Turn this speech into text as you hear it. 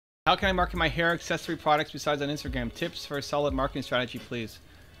How can I market my hair accessory products besides on Instagram? Tips for a solid marketing strategy, please.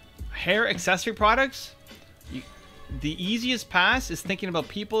 Hair accessory products? The easiest pass is thinking about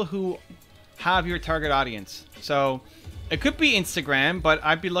people who have your target audience. So it could be Instagram, but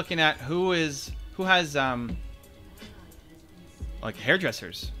I'd be looking at who has like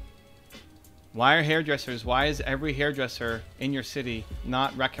hairdressers. Why are hairdressers? Why is every hairdresser in your city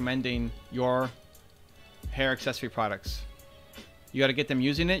not recommending your hair accessory products? You got to get them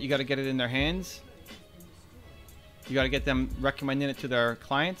using it. You got to get it in their hands. You got to get them recommending it to their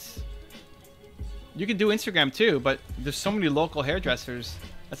clients. You can do Instagram too, but there's so many local hairdressers.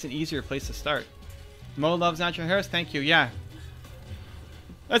 That's an easier place to start. Mo loves natural hairs. Thank you. Yeah.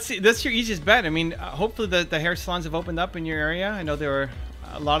 Let's see. That's your easiest bet. I mean, hopefully the hair salons have opened up in your area. I know there were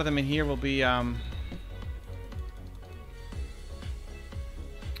a lot of them in here. Will be a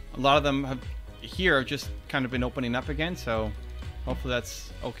lot of them have here just kind of been opening up again. So hopefully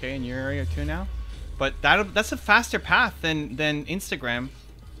that's okay in your area too now. But that's a faster path than Instagram.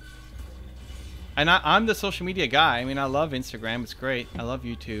 And I'm the social media guy. I mean, I love Instagram. It's great. I love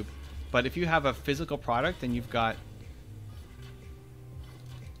YouTube. But if you have a physical product and you've got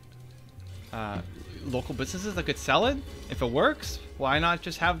local businesses that could sell it, if it works, why not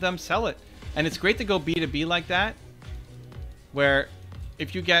just have them sell it? And it's great to go B2B like that, where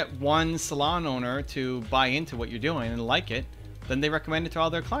if you get one salon owner to buy into what you're doing and like it, then they recommend it to all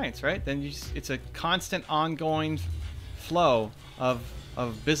their clients, right? Then it's a constant ongoing flow of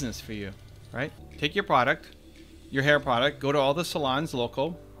business for you, right? Take your product, your hair product, go to all the salons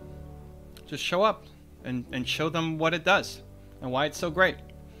local, just show up and show them what it does and why it's so great.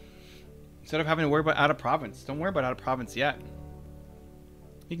 Instead of having to worry about out of province. Don't worry about out of province yet.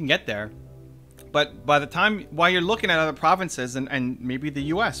 You can get there. But by the time, while you're looking at other provinces and maybe the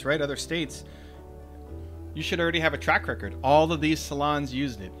US, right? Other states, you should already have a track record. All of these salons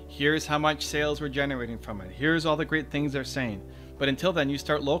used it. Here's how much sales we're generating from it. Here's all the great things they're saying. But until then, you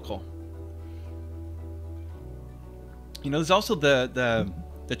start local. You know, there's also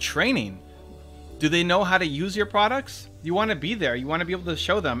the training. Do they know how to use your products? You want to be there. You want to be able to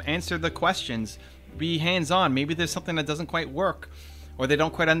show them, answer the questions, be hands-on. Maybe there's something that doesn't quite work or they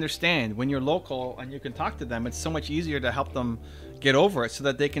don't quite understand. When you're local and you can talk to them, it's so much easier to help them get over it so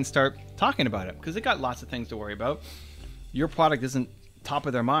that they can start talking about it, because they got lots of things to worry about. Your product isn't top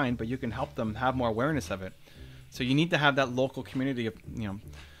of their mind, but you can help them have more awareness of it. So you need to have that local community of,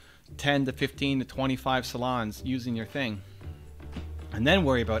 10 to 15 to 25 salons using your thing, and then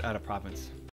worry about out of province.